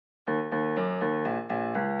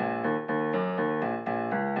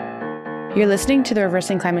You're listening to the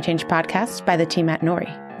Reversing Climate Change podcast by the team at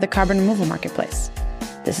Nori, the carbon removal marketplace.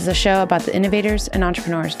 This is a show about the innovators and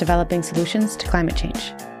entrepreneurs developing solutions to climate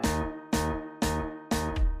change.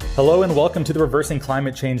 Hello and welcome to the Reversing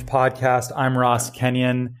Climate Change podcast. I'm Ross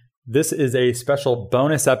Kenyon. This is a special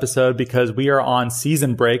bonus episode because we are on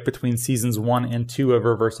season break between seasons 1 and 2 of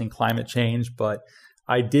Reversing Climate Change, but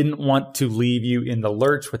I didn't want to leave you in the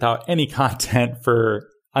lurch without any content for,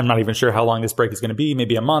 I'm not even sure how long this break is going to be,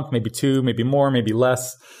 maybe a month, maybe 2, maybe more, maybe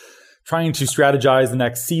less, trying to strategize the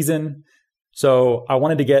next season. So I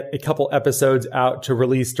wanted to get a couple episodes out to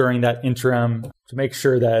release during that interim to make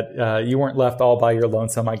sure that you weren't left all by your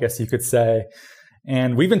lonesome, I guess you could say.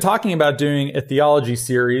 And we've been talking about doing a theology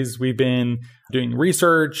series. We've been doing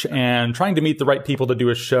research and trying to meet the right people to do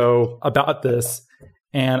a show about this.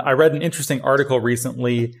 And I read an interesting article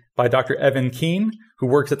recently by Dr. Evan Keene, who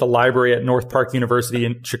works at the library at North Park University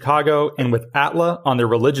in Chicago and with ATLA on their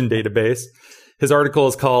religion database. His article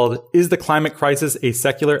is called, "Is the Climate Crisis a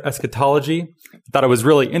Secular Eschatology?" I thought it was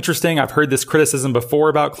really interesting. I've heard this criticism before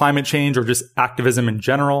about climate change or just activism in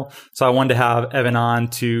general. So I wanted to have Evan on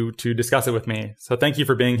to discuss it with me. So thank you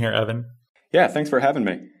for being here, Evan. Yeah, thanks for having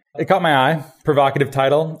me. It caught my eye. Provocative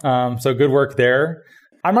title. So good work there.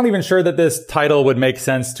 I'm not even sure that this title would make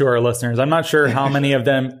sense to our listeners. I'm not sure how many of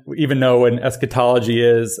them even know what an eschatology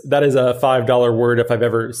is. That is a $5 word if I've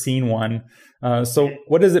ever seen one. So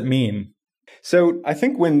what does it mean? So I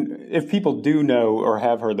think if people do know or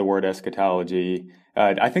have heard the word eschatology,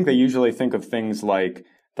 I think they usually think of things like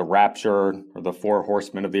the rapture or the 4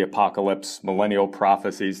 horsemen of the apocalypse, millennial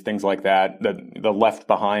prophecies, things like that. The Left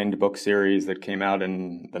Behind book series that came out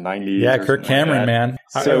in the 90s. Yeah, Kirk Cameron, man.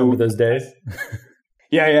 I remember those days.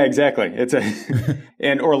 Yeah, exactly.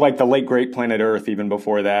 Or like the late great Planet Earth, even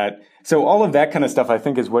before that. So all of that kind of stuff, I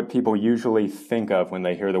think, is what people usually think of when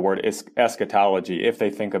they hear the word eschatology, if they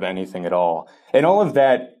think of anything at all. And all of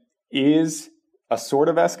that is a sort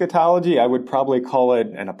of eschatology. I would probably call it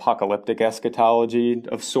an apocalyptic eschatology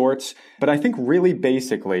of sorts. But I think really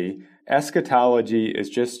basically, eschatology is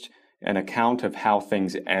just an account of how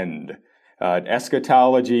things end.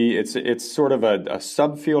 Eschatology, it's sort of a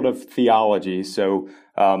subfield of theology. So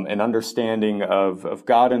an understanding of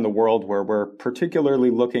God and the world where we're particularly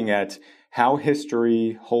looking at how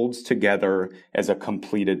history holds together as a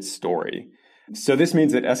completed story. So this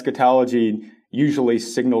means that eschatology usually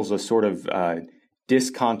signals a sort of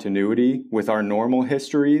discontinuity with our normal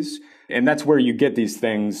histories. And that's where you get these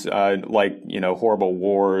things like, horrible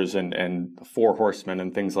wars and the 4 horsemen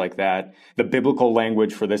and things like that. The biblical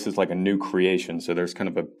language for this is like a new creation. So there's kind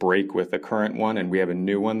of a break with the current one, and we have a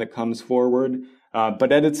new one that comes forward.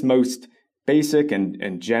 But at its most basic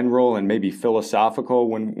and general and maybe philosophical,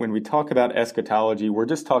 when we talk about eschatology, we're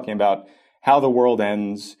just talking about how the world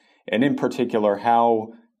ends, and in particular, how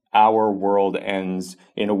our world ends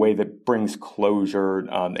in a way that brings closure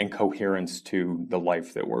and coherence to the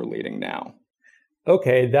life that we're leading now.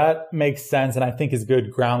 Okay, that makes sense, and I think is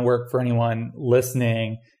good groundwork for anyone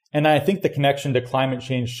listening. And I think the connection to climate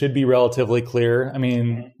change should be relatively clear. I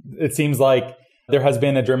mean, it seems like there has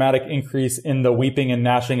been a dramatic increase in the weeping and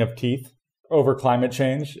gnashing of teeth over climate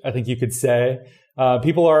change, I think you could say.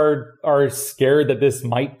 People are scared that this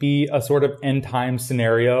might be a sort of end time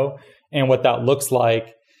scenario and what that looks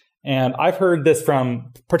like. And I've heard this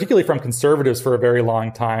particularly from conservatives for a very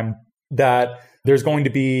long time, that there's going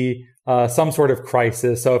to be some sort of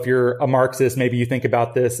crisis. So if you're a Marxist, maybe you think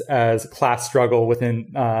about this as class struggle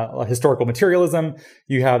within historical materialism.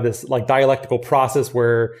 You have this like dialectical process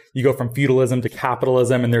where you go from feudalism to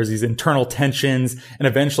capitalism, and there's these internal tensions, and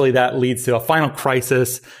eventually that leads to a final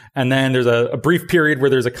crisis. And then there's a brief period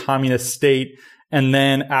where there's a communist state. And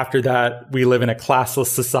then after that, we live in a classless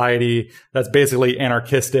society that's basically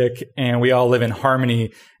anarchistic, and we all live in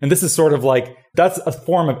harmony. And this is sort of like, that's a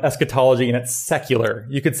form of eschatology, and it's secular.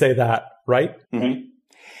 You could say that, right? Mm-hmm.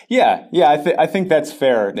 Yeah, I think that's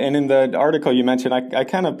fair. And in the article you mentioned, I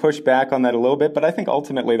kind of push back on that a little bit, but I think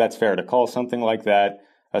ultimately that's fair to call something like that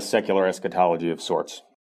a secular eschatology of sorts.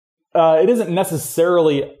 It isn't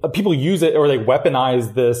necessarily, people use it or they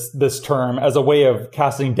weaponize this term as a way of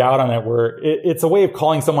casting doubt on it, where it's a way of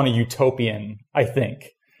calling someone a utopian, I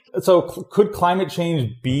think. So could climate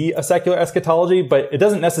change be a secular eschatology? But it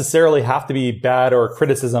doesn't necessarily have to be bad or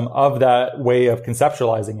criticism of that way of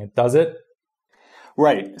conceptualizing it, does it?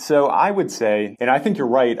 Right. So I would say, and I think you're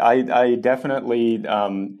right, I definitely,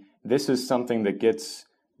 this is something that gets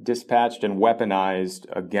dispatched and weaponized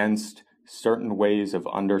against certain ways of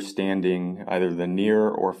understanding either the near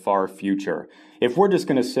or far future. If we're just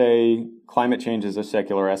going to say climate change is a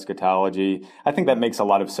secular eschatology, I think that makes a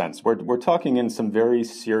lot of sense. We're talking in some very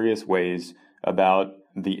serious ways about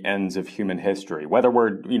the ends of human history, whether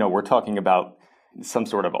we're talking about some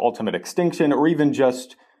sort of ultimate extinction or even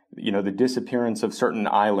just the disappearance of certain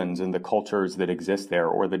islands and the cultures that exist there,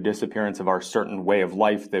 or the disappearance of our certain way of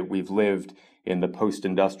life that we've lived in the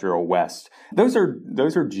post-industrial West. Those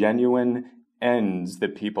are genuine ends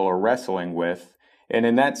that people are wrestling with. And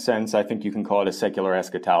in that sense, I think you can call it a secular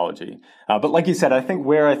eschatology. But like you said, I think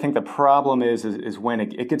the problem is when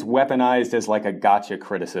it gets weaponized as like a gotcha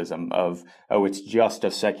criticism of, it's just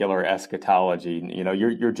a secular eschatology.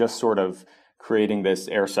 You're just sort of creating this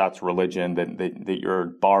ersatz religion that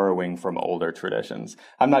you're borrowing from older traditions.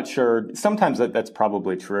 I'm not sure. Sometimes that's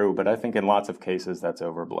probably true, but I think in lots of cases that's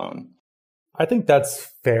overblown. I think that's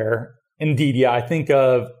fair. Indeed, yeah.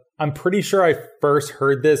 I'm pretty sure I first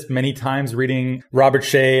heard this many times reading Robert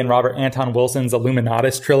Shea and Robert Anton Wilson's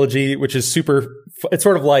Illuminatus trilogy, which is it's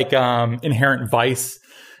sort of like Inherent Vice,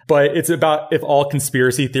 but it's about if all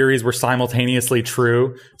conspiracy theories were simultaneously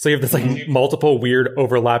true. So you have this like multiple weird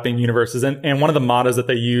overlapping universes. And one of the mottos that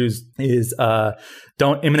they use is,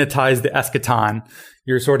 don't immanentize the eschaton.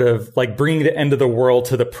 You're sort of like bringing the end of the world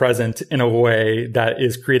to the present in a way that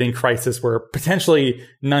is creating crisis where potentially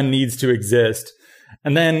none needs to exist.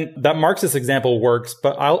 And then that Marxist example works,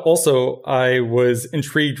 but I was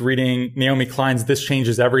intrigued reading Naomi Klein's This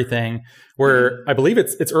Changes Everything, where I believe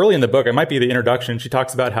it's early in the book. It might be the introduction. She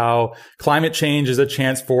talks about how climate change is a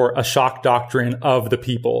chance for a shock doctrine of the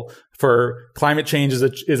people. For climate change is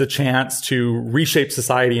a chance to reshape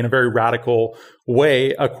society in a very radical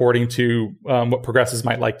way, according to what progressives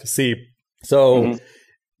might like to see. So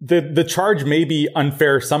the charge may be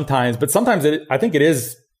unfair sometimes, but sometimes I think it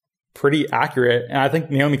is pretty accurate. And I think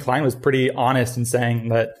Naomi Klein was pretty honest in saying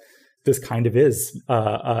that this kind of is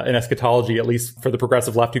an eschatology, at least for the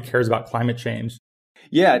progressive left who cares about climate change.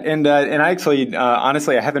 Yeah, and I actually,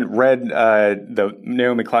 honestly, I haven't read the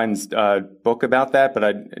Naomi Klein's book about that,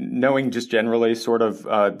 but knowing just generally sort of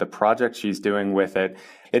the project she's doing with it,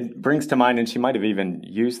 it brings to mind, and she might have even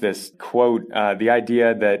used this quote, the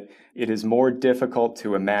idea that it is more difficult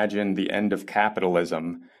to imagine the end of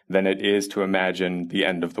capitalism than it is to imagine the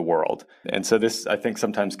end of the world. And so this, I think,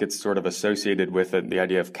 sometimes gets sort of associated with the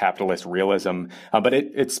idea of capitalist realism, but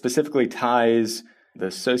it specifically ties the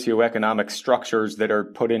socioeconomic structures that are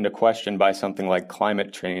put into question by something like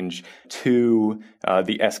climate change to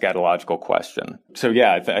the eschatological question. So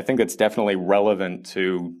yeah, I think it's definitely relevant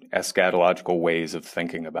to eschatological ways of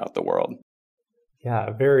thinking about the world.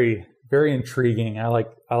 Yeah, very, very intriguing. I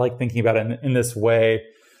like thinking about it in this way.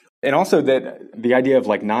 And also that the idea of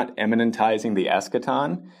like not eminentizing the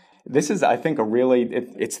eschaton, this is, I think,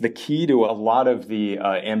 it's the key to a lot of the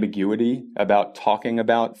ambiguity about talking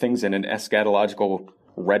about things in an eschatological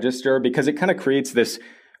register, because it kind of creates this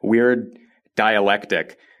weird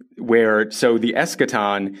dialectic so the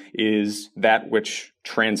eschaton is that which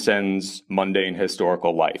transcends mundane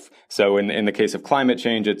historical life. So in the case of climate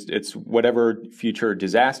change, it's whatever future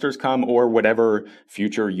disasters come or whatever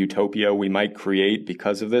future utopia we might create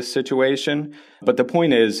because of this situation. But the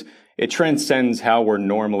point is, it transcends how we're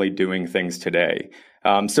normally doing things today.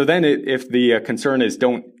 So then if the concern is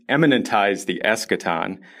don't eminentize the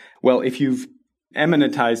eschaton, well, if you've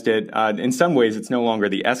eminentized it, in some ways it's no longer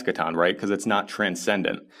the eschaton, right? Because it's not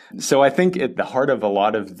transcendent. So I think at the heart of a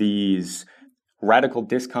lot of these radical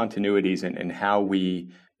discontinuities in how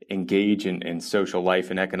we engage in social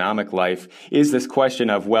life and economic life is this question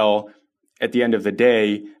of, well, at the end of the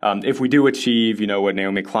day, if we do achieve, what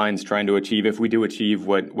Naomi Klein's trying to achieve, if we do achieve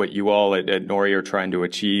what you all at NORI are trying to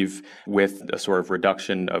achieve with a sort of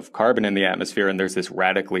reduction of carbon in the atmosphere, and there's this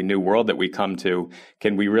radically new world that we come to,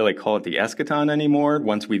 can we really call it the eschaton anymore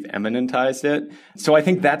once we've eminentized it? So I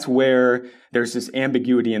think that's where there's this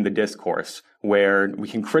ambiguity in the discourse, where we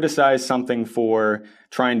can criticize something for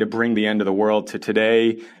trying to bring the end of the world to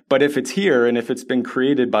today. But if it's here and if it's been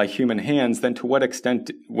created by human hands, then to what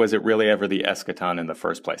extent was it really ever the eschaton in the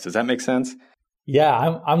first place? Does that make sense?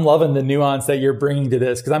 Yeah, I'm loving the nuance that you're bringing to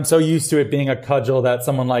this, because I'm so used to it being a cudgel that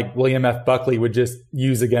someone like William F. Buckley would just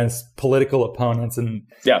use against political opponents. And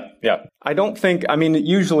Yeah.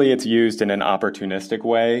 Usually it's used in an opportunistic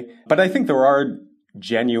way, but I think there are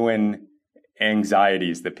genuine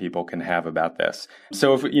anxieties that people can have about this.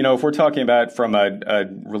 So if we're talking about from a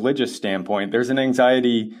religious standpoint, there's an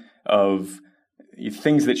anxiety of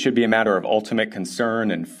things that should be a matter of ultimate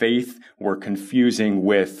concern and faith we're confusing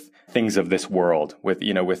with things of this world, with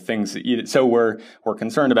things. So we're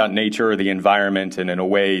concerned about nature or the environment, and in a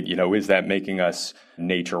way, is that making us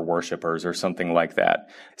nature worshipers or something like that?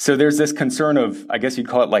 So there's this concern of, I guess you'd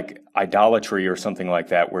call it like idolatry or something like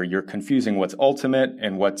that, where you're confusing what's ultimate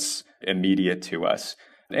and what's immediate to us.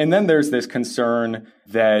 And then there's this concern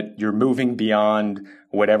that you're moving beyond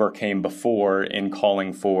whatever came before in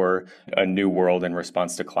calling for a new world in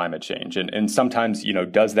response to climate change. And sometimes,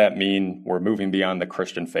 does that mean we're moving beyond the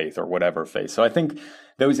Christian faith or whatever faith? So I think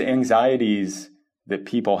those anxieties that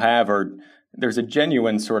people have there's a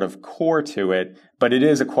genuine sort of core to it, but it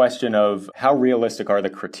is a question of how realistic are the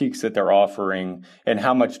critiques that they're offering and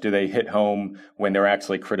how much do they hit home when they're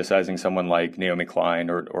actually criticizing someone like Naomi Klein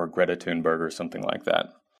or Greta Thunberg or something like that.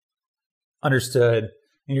 Understood.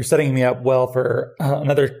 And you're setting me up well for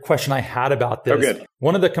another question I had about this. Oh, good.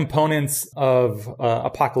 One of the components of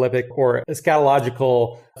apocalyptic or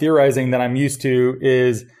eschatological theorizing that I'm used to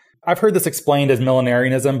is I've heard this explained as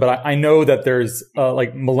millenarianism, but I know that there's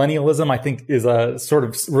like millennialism, I think is a sort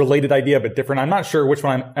of related idea, but different. I'm not sure which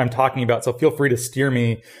one I'm talking about, so feel free to steer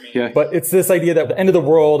me. Yeah. But it's this idea that the end of the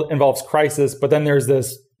world involves crisis, but then there's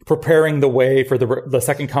this preparing the way for the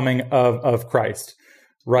second coming of Christ.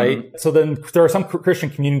 Right. Mm-hmm. So then there are some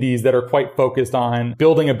Christian communities that are quite focused on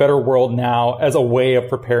building a better world now as a way of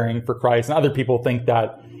preparing for Christ. And other people think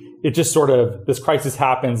that it just sort of, this crisis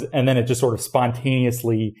happens and then it just sort of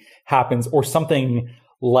spontaneously happens or something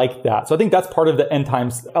like that. So I think that's part of the end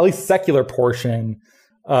times, at least secular portion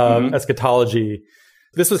of eschatology.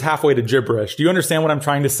 This was halfway to gibberish. Do you understand what I'm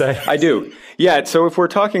trying to say? I do. Yeah. So if we're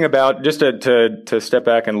talking about, just to step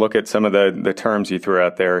back and look at some of the terms you threw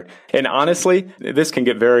out there, and honestly, this can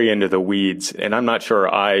get very into the weeds, and I'm not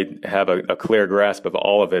sure I have a clear grasp of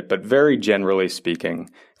all of it, but very generally speaking,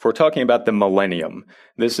 if we're talking about the millennium,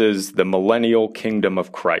 this is the millennial kingdom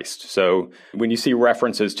of Christ. So when you see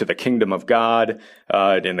references to the kingdom of God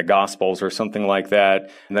in the Gospels or something like that,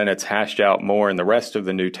 and then it's hashed out more in the rest of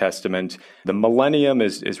the New Testament, the millennium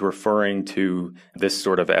is referring to this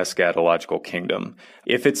sort of eschatological kingdom.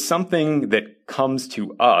 If it's something that comes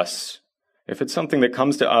to us,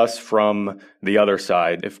 from the other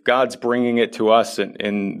side, if God's bringing it to us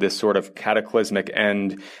in this sort of cataclysmic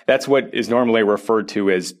end, that's what is normally referred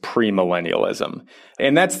to as premillennialism.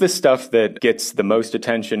 And that's the stuff that gets the most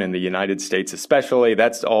attention in the United States especially.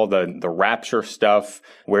 That's all the rapture stuff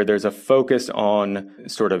where there's a focus on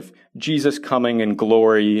sort of Jesus coming in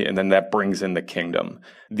glory, and then that brings in the kingdom.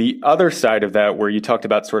 The other side of that, where you talked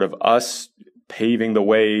about sort of us paving the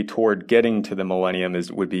way toward getting to the millennium,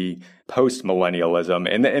 would be post-millennialism.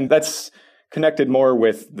 And that's connected more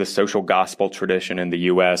with the social gospel tradition in the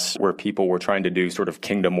U.S., where people were trying to do sort of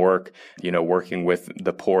kingdom work, working with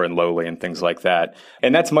the poor and lowly and things like that.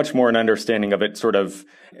 And that's much more an understanding of it sort of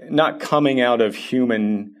not coming out of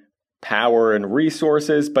human power and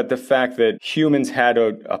resources, but the fact that humans had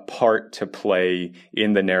a part to play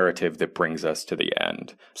in the narrative that brings us to the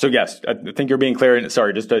end. So yes, I think you're being clear.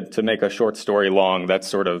 Sorry, just to make a short story long, that's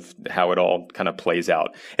sort of how it all kind of plays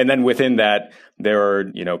out. And then within that, there are,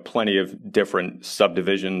 plenty of different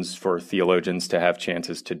subdivisions for theologians to have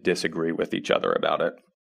chances to disagree with each other about it.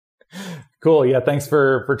 Cool. Yeah. Thanks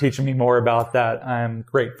for teaching me more about that. I'm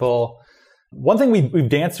grateful. One thing we've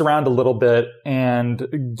danced around a little bit, and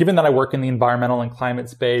given that I work in the environmental and climate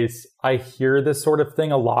space, I hear this sort of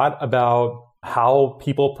thing a lot about how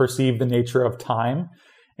people perceive the nature of time.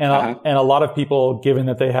 And a lot of people, given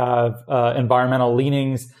that they have environmental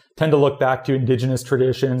leanings, tend to look back to indigenous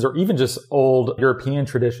traditions or even just old European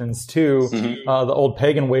traditions too, the old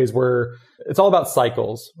pagan ways where it's all about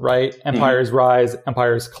cycles, right? Empires rise,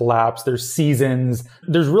 empires collapse. There's seasons.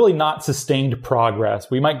 There's really not sustained progress.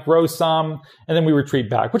 We might grow some and then we retreat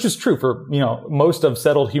back, which is true for, most of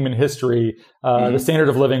settled human history. The standard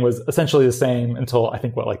of living was essentially the same until I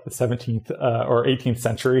think the 17th or 18th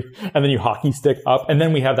century. And then you hockey stick up. And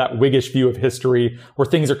then we have that Whiggish view of history where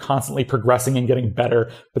things are constantly progressing and getting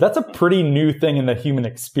better. But that's a pretty new thing in the human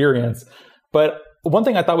experience. But one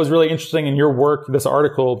thing I thought was really interesting in your work, this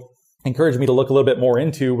article encouraged me to look a little bit more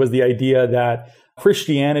into, was the idea that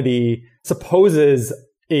Christianity supposes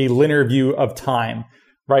a linear view of time,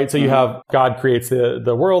 right? So you have God creates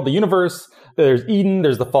the world, the universe. There's Eden.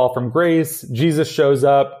 There's the fall from grace. Jesus shows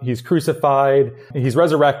up. He's crucified. He's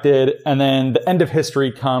resurrected. And then the end of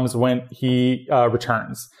history comes when he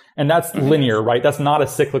returns. And that's linear, right? That's not a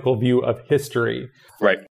cyclical view of history.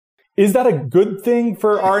 Right. Is that a good thing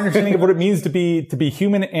for our understanding of what it means to be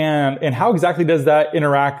human? And how exactly does that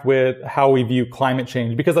interact with how we view climate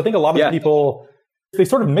change? Because I think a lot of people, they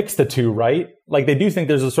sort of mix the two, right? Like they do think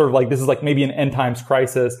there's a sort of this is maybe an end times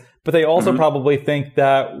crisis, but they also probably think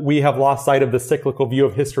that we have lost sight of the cyclical view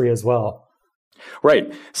of history as well.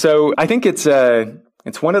 Right. So I think it's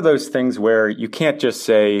one of those things where you can't just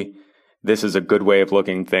say this is a good way of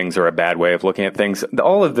looking at things or a bad way of looking at things.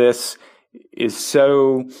 All of this is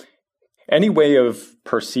so... Any way of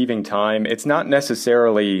perceiving time, it's not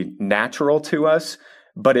necessarily natural to us,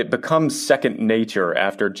 but it becomes second nature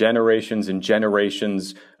after generations and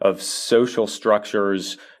generations of social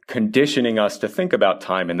structures conditioning us to think about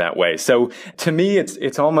time in that way. So to me,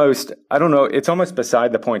 it's almost, I don't know, it's almost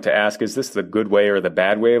beside the point to ask, is this the good way or the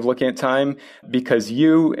bad way of looking at time? Because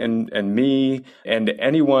you and me and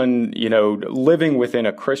anyone, living within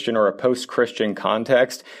a Christian or a post-Christian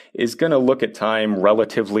context is going to look at time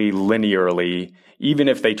relatively linearly, even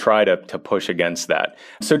if they try to push against that.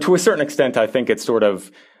 So to a certain extent, I think it's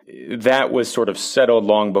that was sort of settled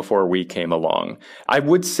long before we came along. I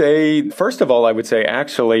would say, first of all,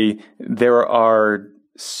 actually there are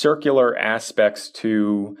circular aspects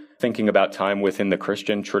to thinking about time within the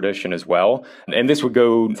Christian tradition as well. And this would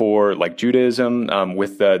go for like Judaism,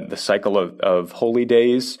 with the cycle of holy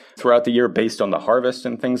days throughout the year based on the harvest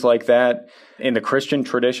and things like that. In the Christian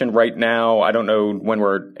tradition right now, I don't know when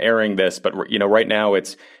we're airing this, but right now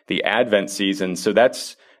it's the Advent season. So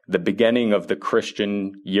that's the beginning of the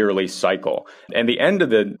Christian yearly cycle. And the end of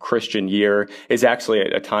the Christian year is actually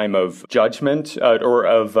a time of judgment, or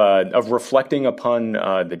of reflecting upon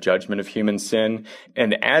the judgment of human sin.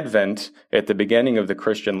 And Advent, at the beginning of the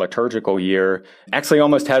Christian liturgical year, actually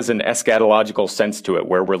almost has an eschatological sense to it,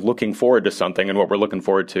 where we're looking forward to something, and what we're looking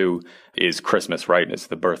forward to is Christmas, right? It's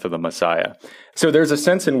the birth of the Messiah. So there's a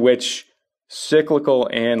sense in which cyclical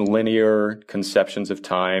and linear conceptions of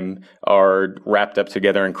time are wrapped up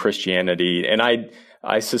together in Christianity. And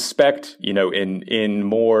I suspect, in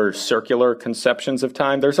more circular conceptions of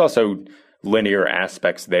time, there's also linear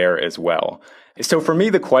aspects there as well. So for me,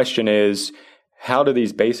 the question is, how do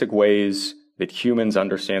these basic ways that humans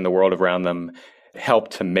understand the world around them help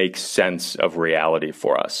to make sense of reality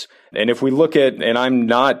for us? And if we look at, and I'm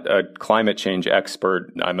not a climate change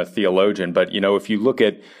expert, I'm a theologian, but if you look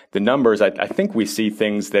at the numbers, I think we see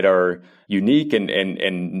things that are unique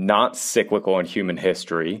and not cyclical in human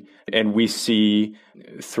history. And we see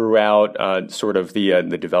throughout sort of the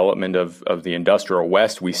development of the industrial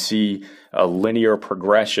West, we see a linear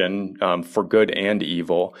progression for good and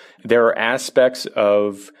evil. There are aspects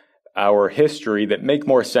of our history that make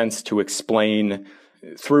more sense to explain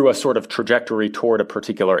through a sort of trajectory toward a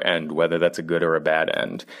particular end, whether that's a good or a bad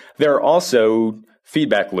end. There are also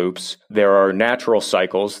feedback loops. There are natural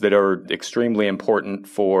cycles that are extremely important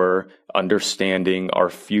for understanding our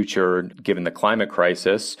future given the climate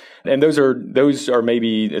crisis. And those are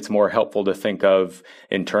maybe it's more helpful to think of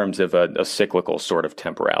in terms of a cyclical sort of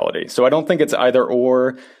temporality. So I don't think it's either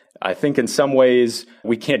or. I think in some ways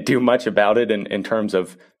we can't do much about it in terms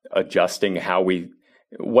of adjusting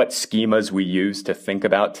what schemas we use to think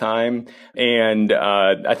about time. And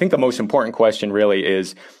I think the most important question really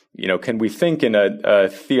is, can we think in a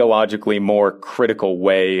theologically more critical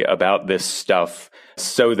way about this stuff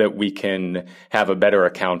so that we can have a better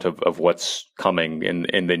account of what's coming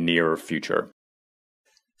in the near future?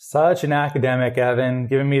 Such an academic, Evan,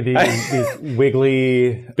 giving me these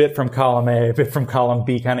wiggly bit from column A, bit from column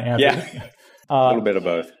B kind of answers. Yeah, a little bit of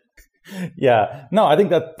both. Yeah, no, I think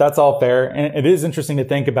that's all fair. And it is interesting to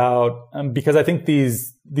think about because I think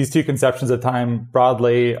these two conceptions of time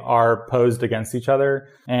broadly are posed against each other.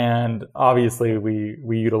 And obviously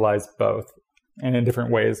we utilize both and in different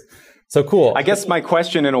ways. So cool. I guess my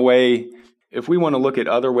question in a way, if we want to look at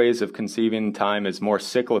other ways of conceiving time as more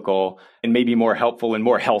cyclical and maybe more helpful and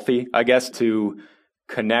more healthy, I guess, to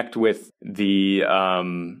connect with the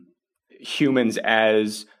humans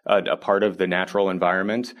as a part of the natural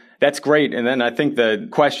environment, that's great. And then I think the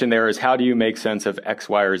question there is, how do you make sense of X,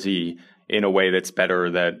 Y, or Z in a way that's better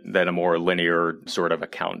than a more linear sort of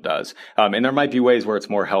account does? And there might be ways where it's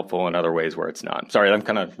more helpful and other ways where it's not. Sorry, I'm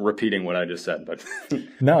kind of repeating what I just said, but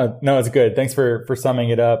No, it's good. Thanks for summing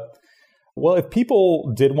it up. Well, if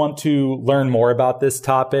people did want to learn more about this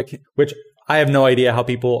topic, which I have no idea how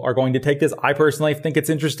people are going to take this. I personally think it's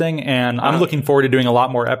interesting, and I'm looking forward to doing a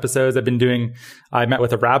lot more episodes. I met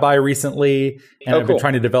with a rabbi recently, and I've been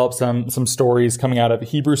trying to develop some stories coming out of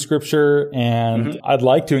Hebrew scripture, and I'd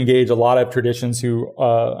like to engage a lot of traditions who,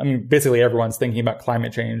 basically everyone's thinking about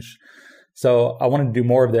climate change. So I wanted to do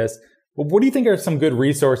more of this. But what do you think are some good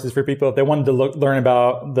resources for people if they wanted to learn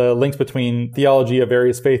about the links between theology of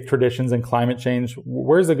various faith traditions and climate change?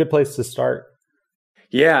 Where's a good place to start?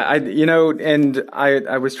 Yeah,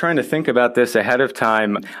 I was trying to think about this ahead of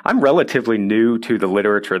time. I'm relatively new to the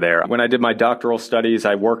literature there. When I did my doctoral studies,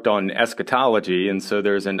 I worked on eschatology, and so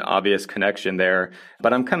there's an obvious connection there.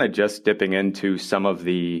 But I'm kind of just dipping into some of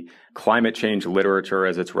the climate change literature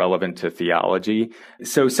as it's relevant to theology.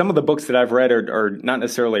 So some of the books that I've read are not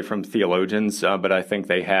necessarily from theologians, but I think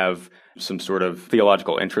they have some sort of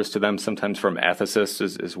theological interest to them, sometimes from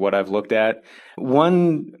ethicists is what I've looked at.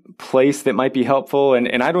 One place that might be helpful,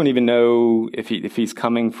 and I don't even know if he's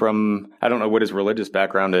coming from, I don't know what his religious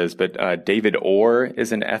background is, but David Orr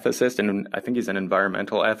is an ethicist, and I think he's an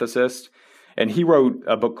environmental ethicist. And he wrote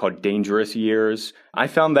a book called Dangerous Years. I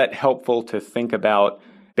found that helpful to think about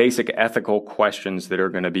basic ethical questions that are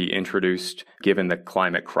going to be introduced given the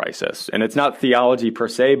climate crisis. And it's not theology per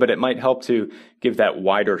se, but it might help to give that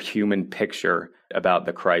wider human picture about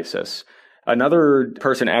the crisis. Another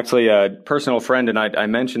person, actually a personal friend, and I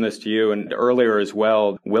mentioned this to you and earlier as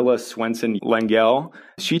well, Willa Swenson Lengel.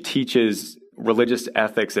 She teaches religious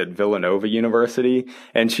ethics at Villanova University,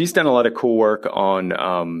 and she's done a lot of cool work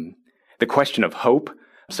on the question of hope.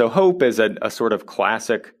 So hope is a sort of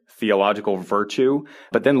classic theological virtue,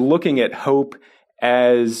 but then looking at hope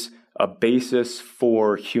as a basis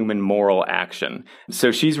for human moral action.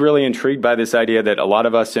 So she's really intrigued by this idea that a lot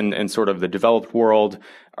of us in sort of the developed world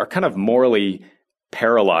are kind of morally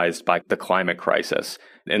paralyzed by the climate crisis.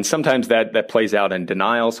 And sometimes that plays out in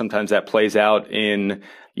denial. Sometimes that plays out in,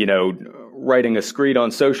 writing a screed on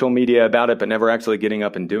social media about it, but never actually getting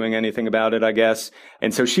up and doing anything about it, I guess.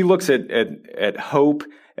 And so she looks at hope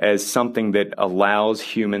as something that allows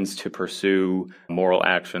humans to pursue moral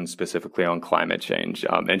action, specifically on climate change.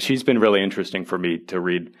 And she's been really interesting for me to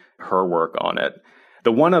read her work on it.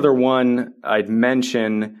 The one other one I'd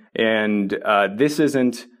mention, and this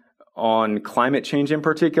isn't on climate change in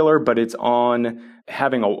particular, but it's on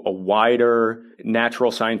having a wider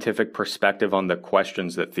natural scientific perspective on the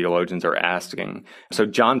questions that theologians are asking. So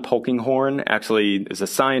John Polkinghorne actually is a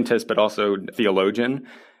scientist, but also theologian.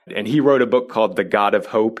 And he wrote a book called The God of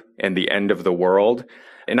Hope and the End of the World.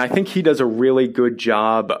 And I think he does a really good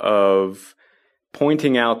job of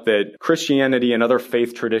pointing out that Christianity and other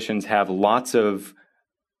faith traditions have lots of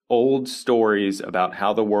old stories about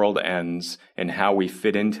how the world ends and how we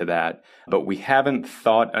fit into that. But we haven't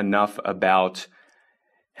thought enough about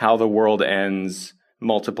how the world ends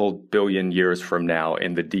multiple billion years from now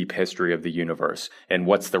in the deep history of the universe, and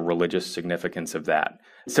what's the religious significance of that.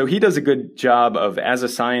 So he does a good job of, as a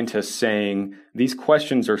scientist, saying these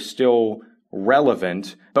questions are still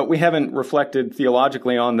relevant, but we haven't reflected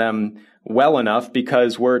theologically on them well enough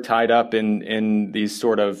because we're tied up in these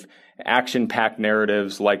sort of action-packed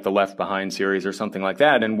narratives like the Left Behind series or something like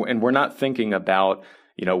that, and we're not thinking about,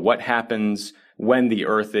 what happens when the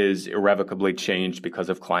Earth is irrevocably changed because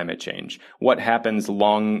of climate change. What happens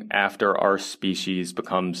long after our species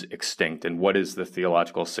becomes extinct, and what is the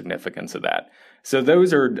theological significance of that? So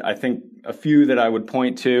those are, I think, a few that I would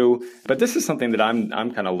point to. But this is something that I'm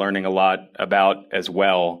kind of learning a lot about as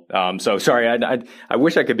well. So sorry, I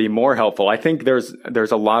wish I could be more helpful. I think there's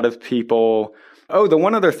a lot of people. Oh, the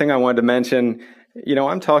one other thing I wanted to mention,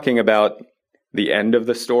 I'm talking about the end of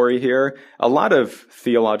the story here. A lot of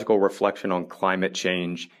theological reflection on climate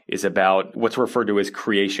change is about what's referred to as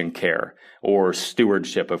creation care or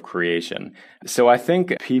stewardship of creation. So I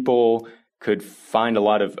think people could find a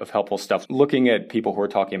lot of helpful stuff looking at people who are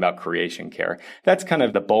talking about creation care. That's kind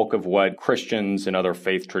of the bulk of what Christians and other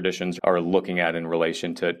faith traditions are looking at in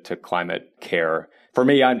relation to climate care. For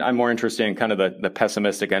me, I'm more interested in kind of the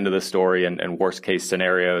pessimistic end of the story and worst case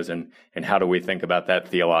scenarios and how do we think about that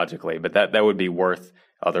theologically. But that would be worth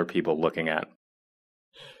other people looking at.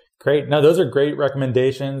 Great. No, those are great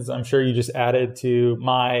recommendations. I'm sure you just added to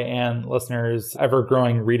my and listeners'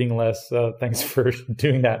 ever-growing reading list. So thanks for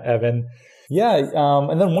doing that, Evan. Yeah.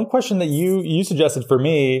 And then one question that you suggested for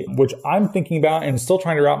me, which I'm thinking about and still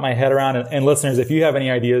trying to wrap my head around, and listeners, if you have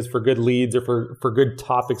any ideas for good leads or for good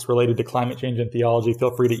topics related to climate change and theology,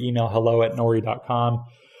 feel free to email hello@nori.com.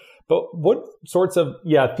 But what sorts of,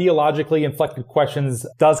 theologically inflected questions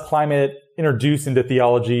does climate introduce into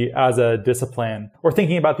theology as a discipline? Or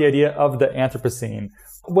thinking about the idea of the Anthropocene.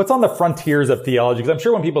 What's on the frontiers of theology? Because I'm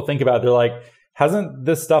sure when people think about it, they're like, hasn't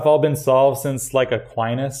this stuff all been solved since like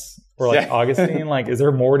Aquinas or like Augustine? Like, is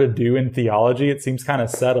there more to do in theology? It seems kind of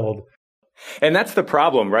settled. And that's the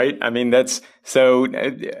problem, right? I mean,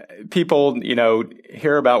 people,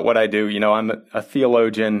 hear about what I do. I'm a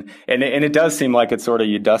theologian, and it does seem like it's sort of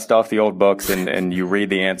you dust off the old books and you read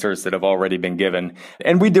the answers that have already been given.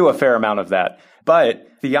 And we do a fair amount of that. But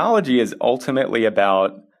theology is ultimately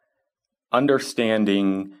about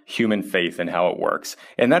understanding human faith and how it works.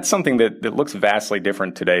 And that's something that looks vastly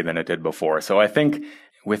different today than it did before. So I think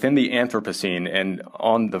within the Anthropocene and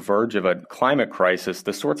on the verge of a climate crisis,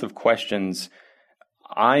 the sorts of questions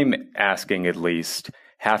I'm asking at least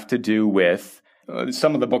have to do with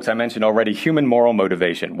some of the books I mentioned already, Human Moral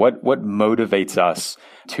Motivation. What motivates us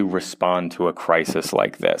to respond to a crisis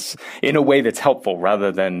like this in a way that's helpful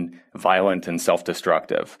rather than violent and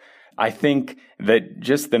self-destructive? I think that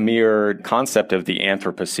just the mere concept of the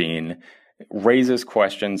Anthropocene raises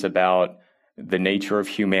questions about the nature of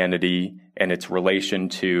humanity and its relation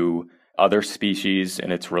to other species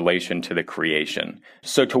and its relation to the creation.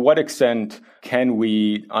 So to what extent can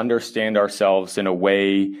we understand ourselves in a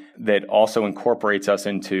way that also incorporates us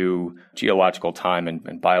into geological time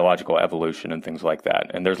and biological evolution and things like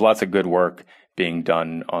that? And there's lots of good work being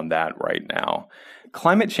done on that right now.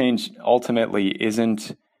 Climate change ultimately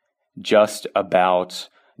isn't just about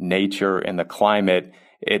nature and the climate.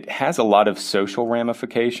 It has a lot of social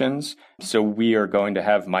ramifications. So we are going to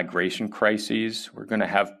have migration crises. We're going to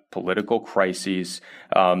have political crises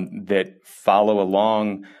that follow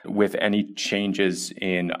along with any changes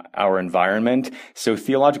in our environment. So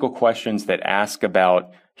theological questions that ask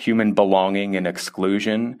about human belonging and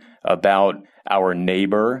exclusion, about our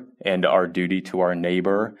neighbor and our duty to our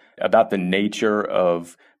neighbor, about the nature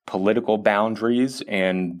of political boundaries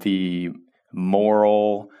and the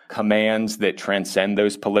moral commands that transcend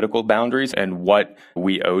those political boundaries and what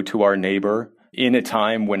we owe to our neighbor in a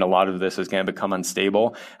time when a lot of this is going to become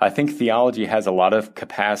unstable. I think theology has a lot of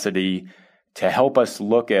capacity to help us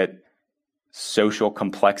look at social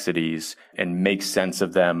complexities and make sense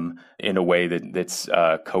of them in a way that's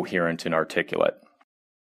coherent and articulate.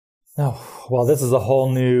 Oh, well, this is a whole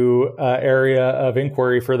new area of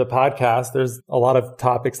inquiry for the podcast. There's a lot of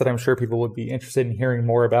topics that I'm sure people would be interested in hearing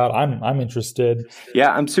more about. I'm interested.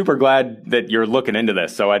 Yeah, I'm super glad that you're looking into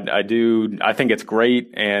this. So I think it's great,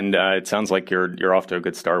 and it sounds like you're off to a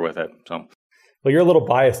good start with it. So, well, you're a little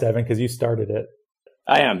biased, Evan, because you started it.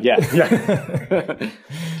 I am, yeah.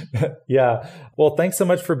 Yeah. Well, thanks so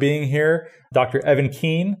much for being here, Dr. Evan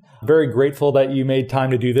Keen. Very grateful that you made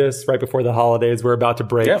time to do this right before the holidays. We're about to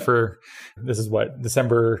break for, this is what,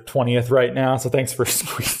 December 20th right now. So thanks for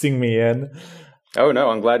squeezing me in. Oh, no,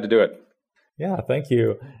 I'm glad to do it. Yeah, thank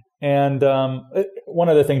you. And one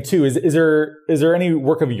other thing, too, is there any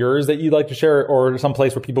work of yours that you'd like to share or some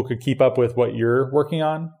place where people could keep up with what you're working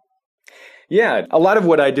on? Yeah, a lot of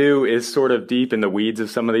what I do is sort of deep in the weeds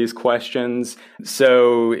of some of these questions.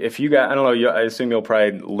 So if you got, I don't know, I assume you'll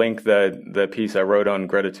probably link the piece I wrote on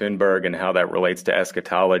Greta Thunberg and how that relates to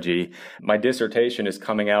eschatology. My dissertation is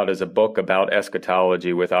coming out as a book about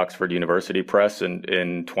eschatology with Oxford University Press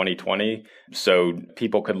in 2020. So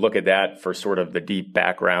people could look at that for sort of the deep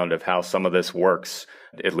background of how some of this works,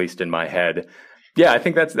 at least in my head. Yeah, I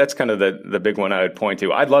think that's kind of the big one I would point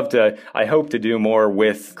to. I hope to do more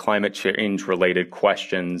with climate change related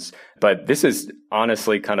questions, but this is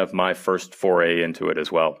honestly kind of my first foray into it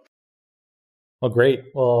as well. Well, great.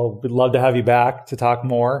 Well, we'd love to have you back to talk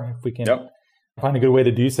more if we can find a good way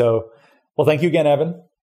to do so. Well, thank you again, Evan.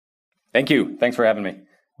 Thank you. Thanks for having me.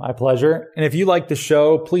 My pleasure. And if you like the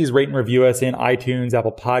show, please rate and review us in iTunes,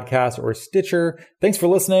 Apple Podcasts, or Stitcher. Thanks for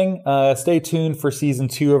listening. Stay tuned for season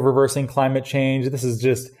 2 of Reversing Climate Change. This is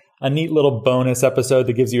just a neat little bonus episode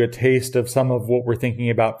that gives you a taste of some of what we're thinking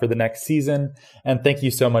about for the next season. And thank you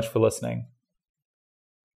so much for listening.